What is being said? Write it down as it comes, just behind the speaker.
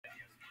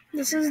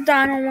This is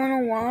Dino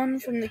 101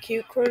 from the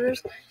Cute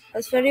Critters.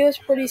 This video is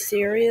pretty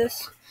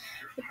serious.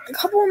 A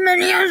couple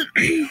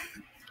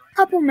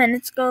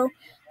minutes ago,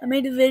 I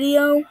made a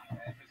video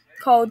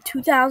called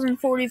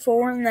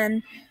 2044 and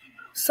then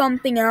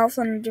something else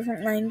in a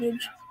different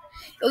language.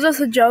 It was just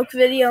a joke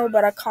video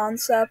about a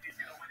concept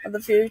of the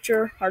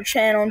future, our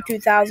channel in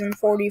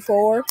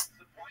 2044.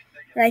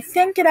 And I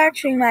think it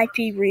actually might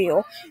be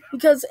real,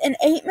 because in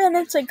 8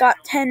 minutes it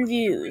got 10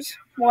 views.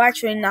 Well,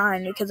 actually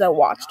 9, because I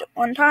watched it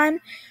one time.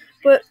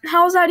 But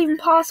how is that even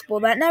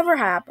possible? That never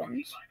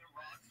happens.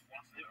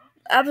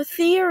 I have a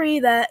theory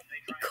that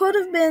it could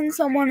have been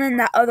someone in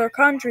that other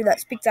country that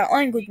speaks that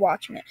language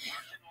watching it.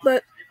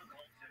 But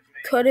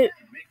could it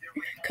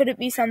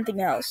be something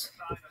else?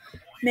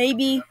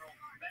 Maybe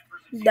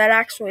that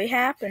actually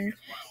happened.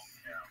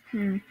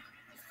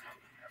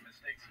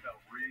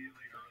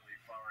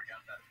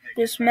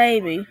 Just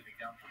maybe.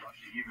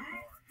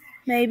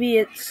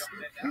 Maybe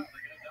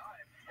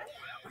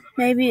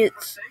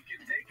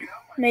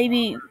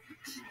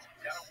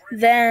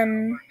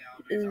then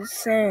is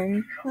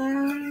soon.